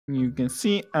You can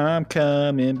see I'm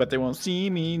coming, but they won't see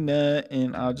me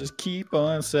nutting. I'll just keep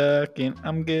on sucking.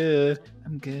 I'm good.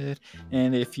 I'm good.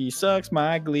 And if he sucks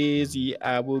my glizzy,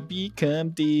 I will become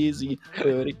dizzy.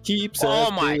 But it keeps us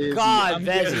Oh my busy. God,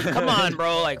 Vezi, come on,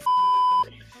 bro. Like,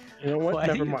 You know what? Why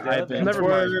Never you mind. I've been Never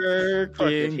mind.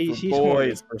 working He's for horny.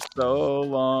 boys for so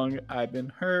long. I've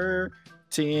been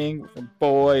hurting for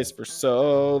boys for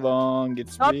so long.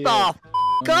 It's shut real the f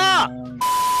up. long.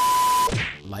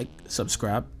 Like,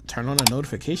 subscribe, turn on the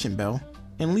notification bell,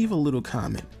 and leave a little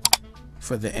comment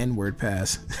for the N-word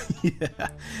pass. Yeah.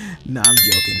 Nah, I'm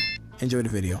joking. Enjoy the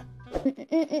video.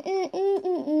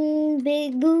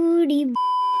 Big booty.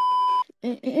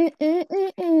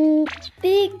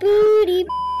 Big booty.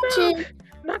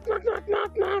 Knock, knock, knock,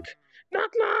 knock, knock. Knock,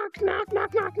 knock, knock,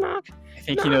 knock, knock, knock. I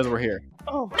think he knows we're here.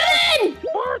 Oh,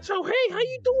 Boruto, hey, how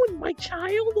you doing, my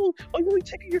child? Oh, you want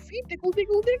to tickle your feet? Diggle,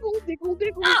 diggle, diggle, diggle,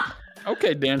 diggle.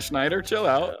 Okay, Dan Schneider, chill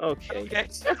out. Okay.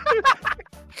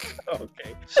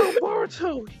 Okay. So,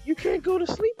 Boruto, you can't go to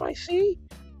sleep, I see.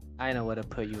 I know what to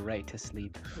put you right to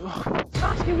sleep.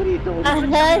 Sasuke, what are you doing?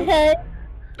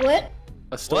 What?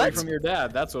 A story What? from your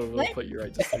dad. That's what will What? put you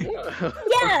right to sleep.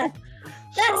 Yeah,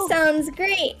 that So, sounds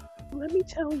great. let me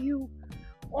tell you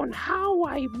on how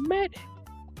I met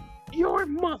your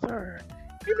mother.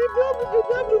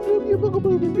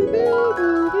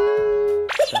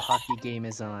 The hockey game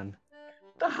is on.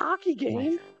 The hockey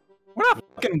game? We're not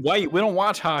fucking white. We don't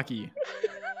watch hockey.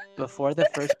 Before the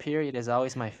first period is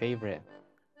always my favorite.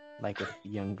 Like with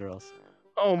young girls.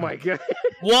 Oh my god.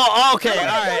 Well, okay,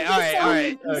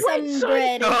 Some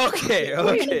bread. Okay,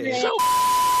 okay. So,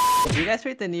 Did you guys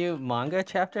read the new manga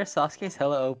chapter? Sasuke's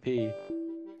hella OP.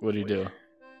 What do you do?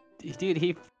 Dude,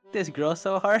 he f***ed this girl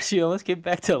so hard she almost came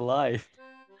back to life.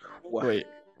 Wait.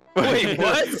 Wait,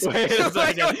 what? Wait a second.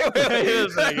 Wait a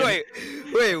second.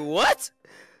 Wait, what?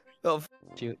 Oh,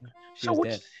 she so was what?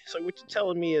 dead. So what you're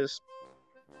telling me is,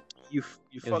 you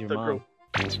It was fucked your the girl.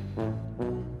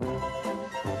 mom.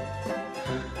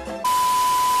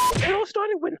 It all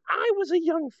started when I was a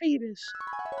young fetus.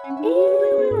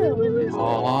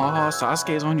 Oh,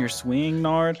 Sasuke's on your swing,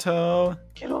 Naruto.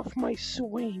 Get off my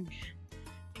swing.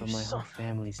 But You my whole suck.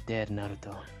 family's dead,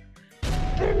 Naruto.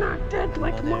 They're not dead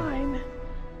like Mother. mine.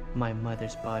 My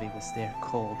mother's body was there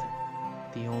cold.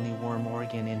 The only warm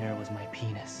organ in her was my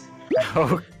penis.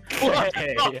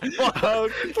 Okay. Oh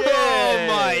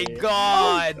my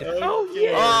god! Oh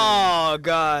yeah. Oh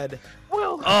god!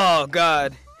 Well, Oh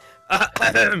god!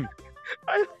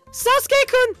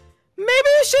 Sasuke-kun, maybe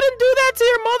you shouldn't do that to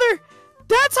your mother.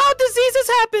 That's how diseases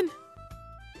happen.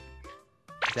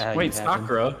 Is that how Wait, you have him?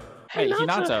 Sakura. Hey, Hey,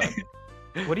 Hinata.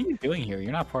 Hinata. What are you doing here?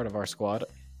 You're not part of our squad.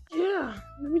 yeah.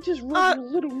 Let me just rub your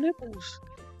little nipples.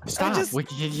 Stop. just- Wait,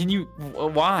 can you?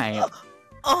 Why?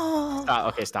 Oh. Stop.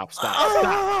 Okay, stop. Stop.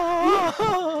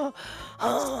 Oh.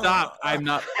 Stop. I'm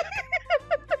not.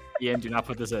 Ian, do not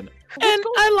put this in. And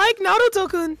I like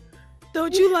Naruto-kun.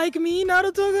 Don't you like me,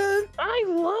 Naruto-kun? I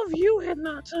love you,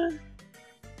 Hinata.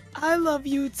 I love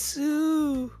you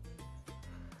too.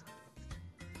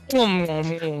 Wait, wait,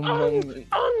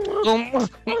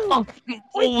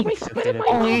 Did wait, it wait,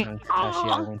 for wait. young Kakashi,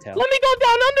 I won't tell. Let me go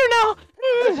down under now.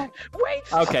 Wait.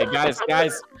 Okay,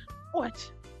 guys.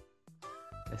 What?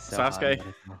 It's so hot, Sasuke?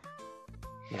 Naruto.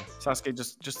 Yes.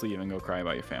 Sasuke, just leave and go cry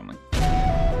about your family.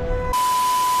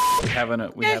 We have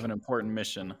an important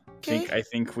mission. I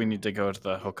think we need to go to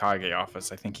the Hokage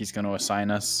office. I think he's going to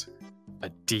assign us a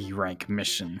D rank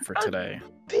mission for today.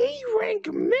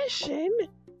 D-rank mission?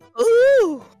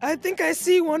 Ooh, I think I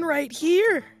see one right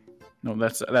here. No,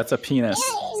 that's a penis.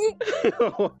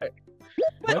 What?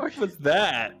 What was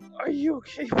that? Are you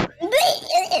okay?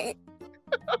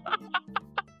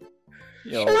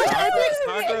 Yo,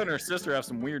 Sakura and her sister have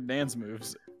some weird dance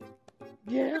moves.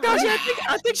 Yeah. Gosh,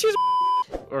 I think she's.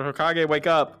 Or Hokage, wake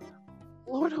up.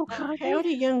 Lord Hokage.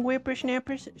 Howdy, young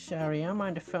whippersnappers. Sorry, I'm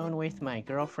on the phone with my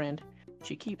girlfriend.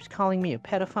 She keeps calling me a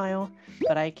pedophile,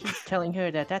 but I keep telling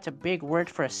her that that's a big word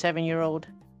for a 7-year-old.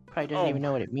 Probably doesn't even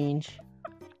know what it means.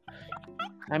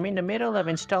 I'm in the middle of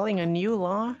installing a new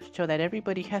law so that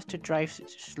everybody has to drive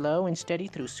slow and steady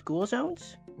through school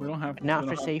zones. We don't have. Not we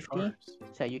for don't have safety, cars.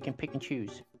 so you can pick and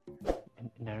choose.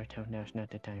 Naruto, now's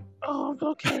not the time. Oh,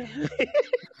 okay.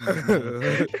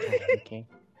 Okay.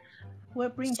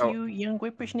 What brings So- you young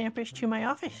whippersnappers to my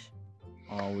office?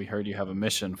 Oh, we heard you have a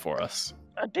mission for us.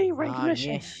 A D-rank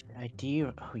mission. Yes, a D.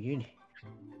 Oh, you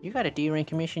got a D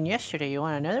rank mission yesterday. You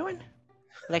want another one?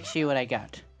 Let's see what I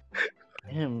got.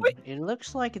 It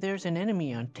looks like there's an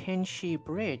enemy on Tenshi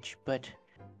Bridge, but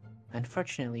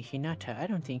unfortunately, Hinata, I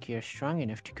don't think you're strong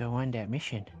enough to go on that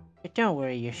mission. But don't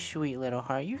worry, you sweet little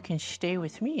heart. You can stay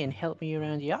with me and help me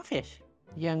around the office.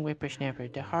 Young whippersnapper,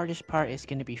 the hardest part is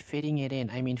going to be fitting it in.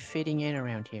 I mean, fitting in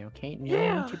around here, okay? No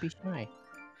Yeah. need to be shy.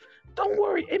 Don't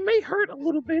worry, it may hurt a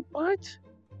little bit, but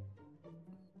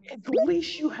at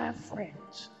least you have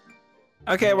friends.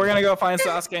 Okay, we're gonna go find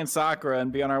Sasuke and Sakura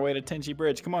and be on our way to Tenchi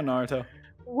Bridge. Come on, Naruto.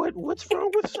 What's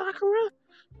wrong with Sakura?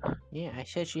 Yeah, I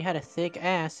said she had a thick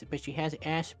ass, but she has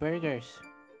ass burgers.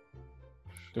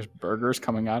 There's burgers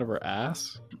coming out of her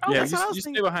ass? Oh, Yeah, that's what I was you stay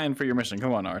thinking. behind for your mission.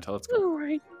 Come on, Naruto, let's go. All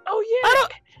right. Oh yeah. I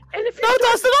don't- And if you No,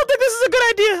 Dustin, I don't think this is a good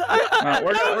idea.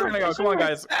 We're gonna go. Come on,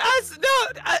 guys. The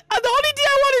only D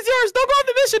I want is yours. Don't go on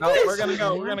the mission, No, please. we're gonna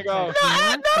go. We're gonna go.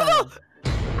 No.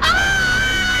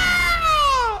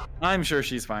 Ah! I'm sure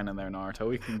she's fine in there, Naruto.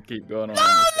 We can keep going on. No,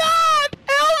 not!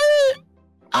 Help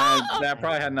me! That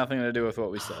probably had nothing to do with what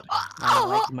we said. I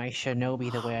like my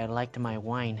shinobi the way I liked my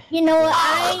wine. You know what?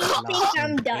 I think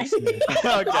I'm done.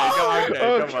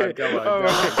 Okay, come on.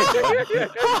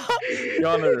 Go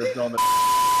on the roof, go on the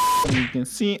roof. You can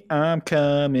see I'm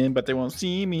coming, but they won't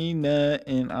see me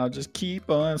nothing. I'll just keep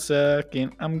on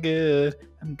sucking. I'm good.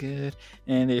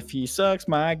 And if he sucks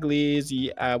my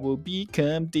glizzy, I will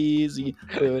become dizzy.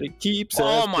 But it keeps us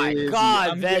Oh my busy. God,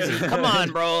 I'm Vezi, good. come on,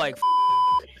 bro. Like,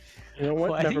 You know what?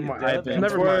 Why Never you mind. I've been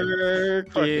Never mind.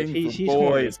 working He's for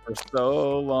boys for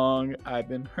so long. I've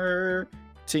been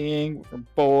hurting for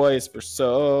boys for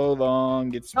so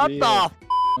long. It's shut real. the f up!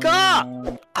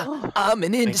 long. I'm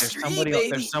an Hey, industry, baby.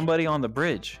 there's somebody on the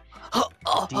bridge.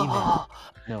 Demon.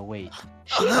 No, wait.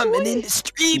 I'm an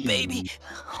industry, baby.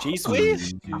 She's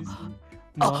sweet.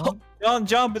 Oh, Don't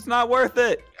jump. It's not worth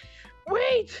it.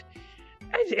 Wait.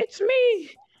 It's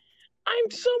me. I'm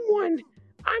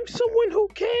someone who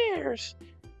cares.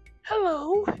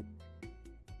 Hello.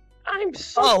 I'm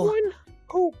someone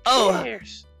who Oh.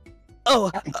 cares.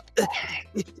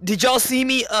 Did y'all see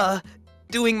me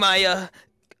doing my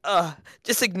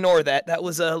just ignore that. That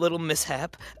was a little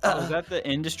mishap. Is that the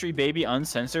industry baby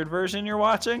uncensored version you're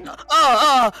watching?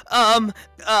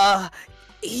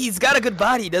 He's got a good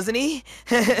body, doesn't he?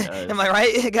 Am I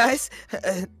right, guys?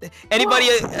 Anybody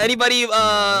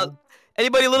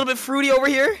a little bit fruity over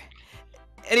here?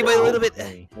 Anybody a little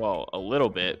bit? Well, a little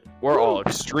bit. We're all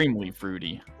extremely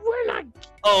fruity. We're not.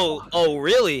 Oh,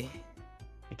 really?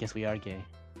 I guess we are gay.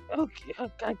 Okay,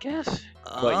 I guess.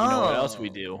 But you know what else we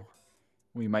do?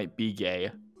 We might be gay,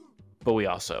 but we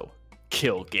also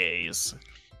kill gays.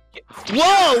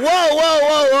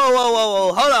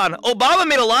 Whoa! Hold on. Obama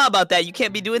made a law about that. You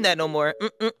can't be doing that no more.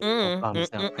 Obama's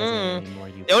not president anymore.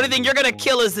 The only thing you're gonna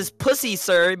kill is this pussy,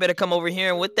 sir. You better come over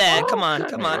here with that. Come on.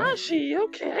 Kakashi,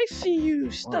 okay, I see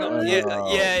you, stud.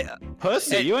 Yeah.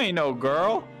 Pussy, Hey. you ain't no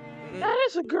girl. That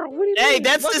is a girl. What do you Hey, mean?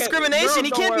 that's Look at- discrimination. girls He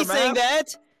don't can't be wear saying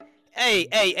masks. that. Hey,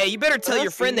 you better tell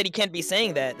your friend Pussy. that he can't be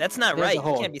saying that. That's not There's right. a He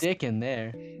whole can't be. dick in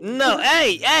there. No,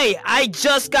 hey, I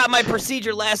just got my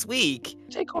procedure last week.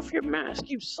 Take off your mask,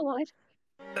 you slut.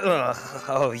 Ugh,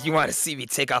 oh, you want to see me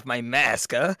take off my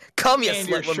mask, huh? Call me a And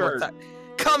your slut one more shirt. time.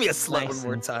 Call me a slut Nice one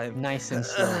more and- time. Nice and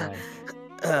slow.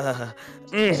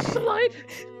 Slut.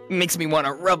 Makes me want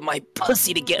to rub my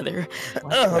pussy together.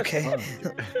 Oh, okay.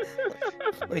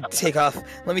 Let me take off.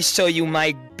 Let me show you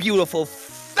my beautiful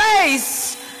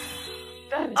face.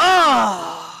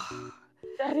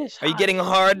 That is Are you hot. getting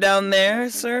hard down there,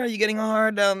 sir? Are you getting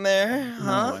hard down there?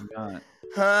 Huh? No, I'm not.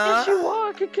 Yes, you Huh?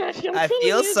 are, Kakashi. I'm I feeling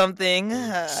feel it. something.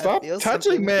 Stop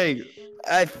touching me.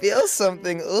 I feel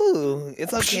something. Ooh,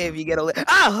 it's okay if you get a little.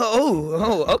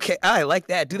 Okay. I like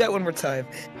that. Do that one more time.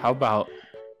 How about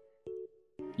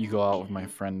you go out with my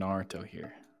friend Naruto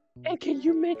here? And can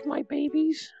you make my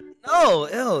babies? No,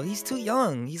 ew, he's too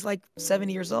young. He's like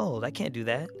 70 years old. I can't do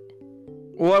that.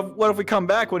 What if we come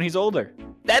back when he's older?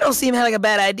 That don't seem like a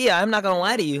bad idea. I'm not gonna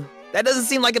lie to you. That doesn't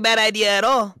seem like a bad idea at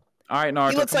all. All right,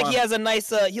 Naruto. He looks come like on. he has a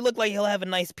nice. He look like he'll have a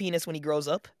nice penis when he grows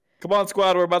up. Come on,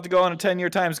 squad. We're about to go on a 10-year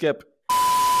time skip.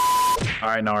 All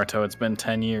right, Naruto. It's been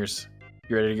 10 years.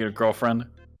 You ready to get a girlfriend?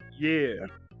 Yeah,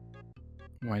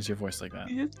 Why is your voice like that?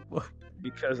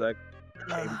 because I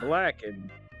became black and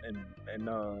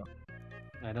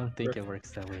I don't think it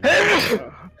works that way.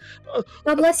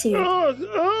 God bless you.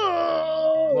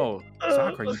 Whoa,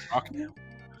 Sakura, you talking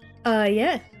now?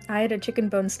 Yeah. I had a chicken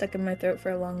bone stuck in my throat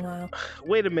for a long while.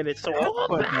 wait a minute. So All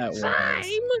What that that was. time.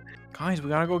 Guys, we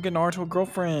gotta go get Naruto a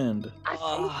girlfriend.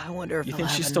 I wonder if You he'll think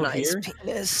have she's a still nice here?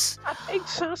 penis. I think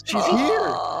Sasuke. She's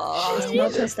Oh, No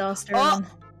testosterone.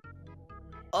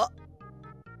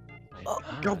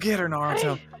 Go get her,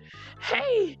 Naruto.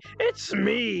 Hey, it's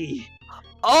me.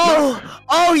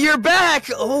 Oh, you're back.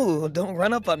 Oh, don't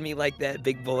run up on me like that,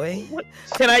 big boy. What?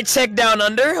 Can I check down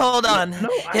under? Hold on. No,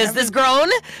 Has this grown?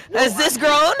 Has this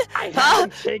grown? I Huh?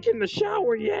 haven't taken the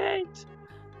shower yet.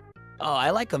 Oh, I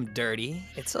like them dirty.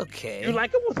 It's okay. You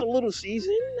like them with a little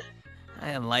season?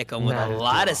 I like them with a Not at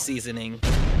lot all. of seasoning.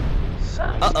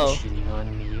 Son. Uh-oh. Cheating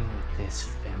on me with this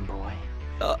femboy.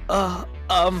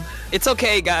 It's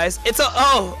okay, guys.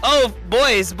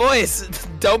 Boys,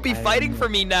 don't be fighting for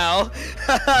me now.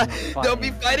 Don't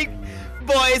be fighting,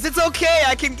 boys. It's okay.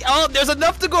 There's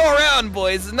enough to go around,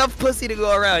 boys. Enough pussy to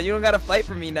go around. You don't gotta fight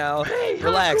for me now. Hey,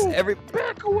 Relax. Haku,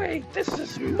 back away. This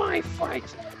is my fight.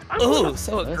 Ooh,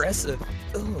 so aggressive.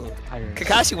 Ooh.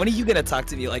 Kakashi, when are you gonna talk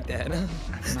to me like that?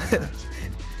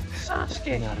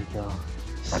 Sasuke. Naruto.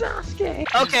 Sasuke.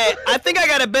 Okay, I think I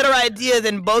got a better idea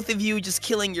than both of you just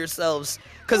killing yourselves.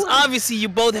 Because obviously you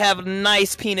both have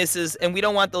nice penises and we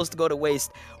don't want those to go to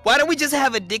waste. Why don't we just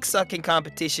have a dick sucking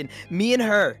competition? Me and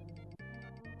her.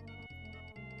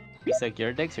 You suck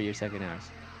your dicks or you're sucking ours?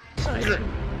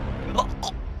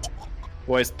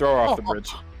 Boys, throw her off the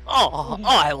bridge. Oh,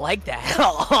 I like that.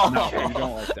 No, you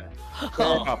don't like that.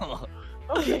 Throw her up.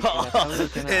 Okay.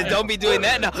 Don't be doing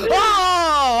that now.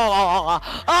 Oh,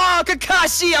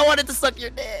 Kakashi, I wanted to suck your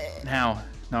dick. Now,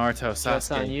 Naruto,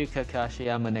 That's on Sasuke. you, Kakashi.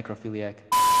 I'm a necrophiliac.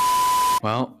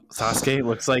 Well, Sasuke,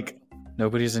 looks like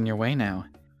nobody's in your way now.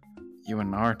 You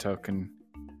and Naruto can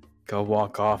go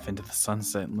walk off into the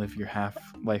sunset and live your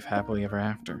life happily ever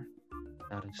after.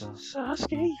 Naruto,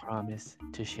 Sasuke. you promise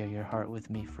to share your heart with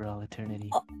me for all eternity.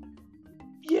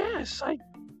 Yes, I.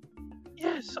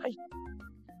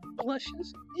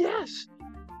 Blushes. Yes.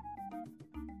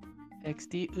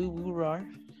 XD uwurar.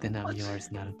 Then I'm yours,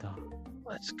 Naruto.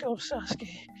 Let's go,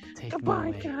 Sasuke. Take Goodbye, me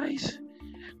away. guys.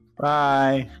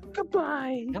 Bye.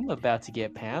 Goodbye. I'm about to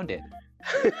get pounded.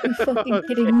 You fucking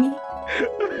kidding me?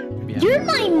 You're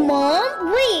my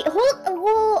mom? Wait,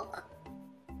 well,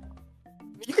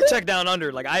 You can check down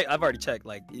under. Like I've already checked.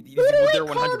 Like who do they're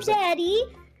I call 100%. daddy?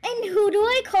 And who do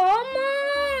I call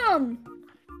mom?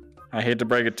 I hate to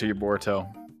break it to you, Boruto.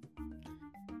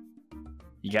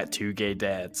 You got 2 gay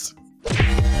dads.